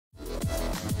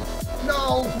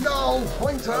No! No!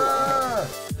 Pointer!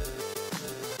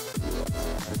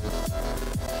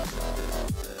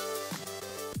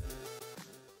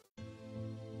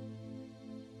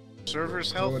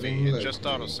 Server's healthy, it just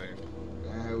autosaved.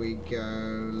 There we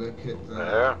go, look at that.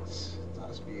 Yeah.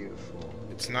 That's beautiful.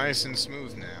 It's nice and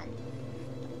smooth now.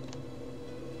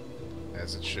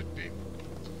 As it should be.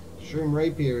 Shroom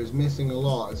Rapier is missing a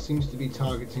lot. It seems to be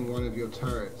targeting one of your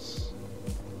turrets.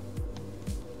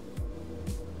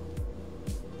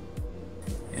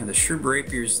 And the Shroom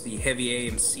Rapier's the heavy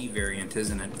AMC variant,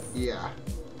 isn't it? Yeah.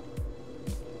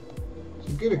 It's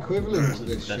a good equivalent to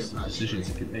this That's ship, the decisions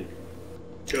you actually. can make.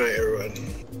 Good night,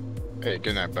 everyone. Hey,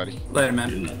 good night, buddy. Later,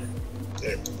 man.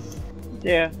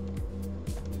 Yeah.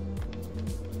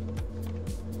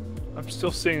 I'm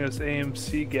still seeing those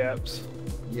AMC gaps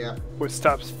Yeah. where it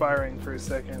stops firing for a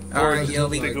second. Alright, It Yelby.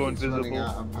 looks They like go it's running invisible.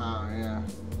 out of power, yeah.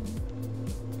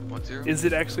 1-0. Is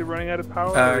it actually running out of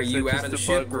power? Are or is you it out of just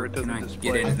the a ship, bug where or it can doesn't I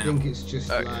display? get I in now? think it's just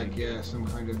Okay. like, yeah, some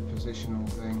kind of positional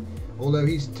thing. Although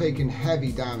he's taken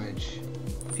heavy damage.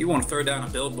 If you want to throw down a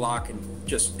build block and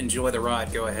just enjoy the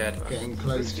ride, go ahead. Getting This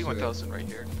close to it. D1000 right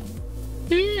here.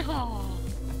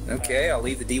 Okay, I'll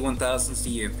leave the D1000s to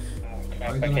you.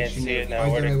 I can't see it now. I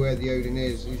don't know where the Odin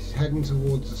is. He's heading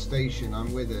towards the station.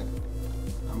 I'm with it.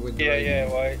 I'm with the Odin.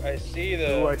 Well, I see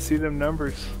Oh, I see them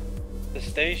numbers. the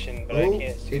station, but Oh, I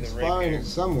can't see it's the firing Rapier. at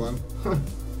someone.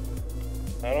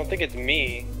 I don't think it's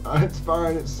me. It's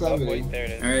firing at Oh, somebody. wait, there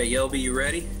it is. Alright, Yelby, you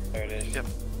ready? There it is. Yep.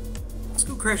 Let's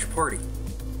go crash a party.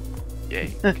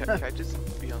 Yay. Can I just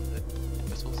be on the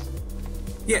missiles?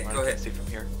 Yeah, I go can't ahead. see from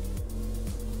here.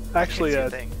 Actually, I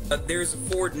can't see a thing. There's a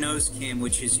forward nose cam,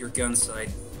 which is your gun sight.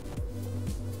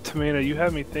 Tamina, you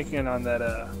have me thinking on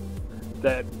that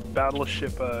that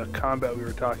battleship combat we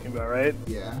were talking about, right?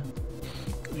 Yeah.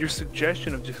 Your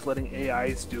suggestion of just letting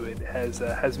AIs do it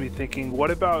has me thinking,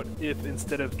 what about if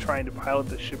instead of trying to pilot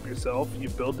the ship yourself, you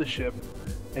build the ship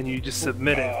and you just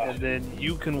submit it, and then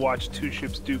you can watch two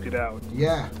ships duke it out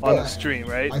Yeah. on yeah. the stream,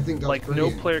 right? I think that's like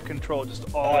brilliant. no player control,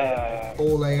 just all AI.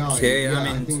 All AI. Okay, yeah, I'm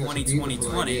I in think that's a beautiful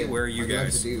 2020. idea. Where are you I'd love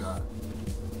guys? to do that.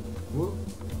 Whoop.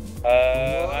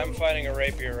 I'm fighting a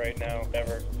Rapier right now.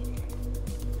 Never.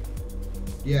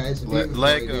 Yeah, it's a beautiful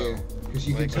Lego. idea. Because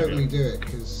you can Lego. totally do it.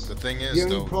 Because The thing is, the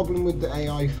only though, problem with the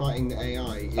AI fighting the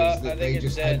AI is I that think they it's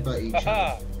just dead. headbutt each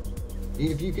Haha. other.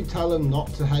 If you could tell them not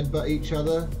to headbutt each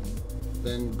other,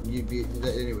 then then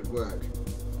it would work.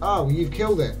 Oh, well, you've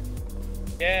killed it.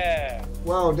 Yeah.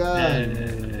 Well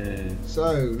done.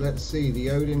 So let's see.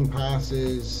 The Odin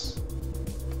passes.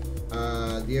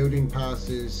 The Odin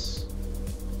passes.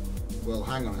 Well,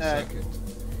 hang on a second.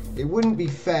 It wouldn't be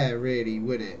fair, really,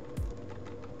 would it?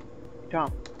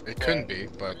 Tom. it couldn't be,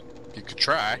 but you could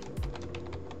try.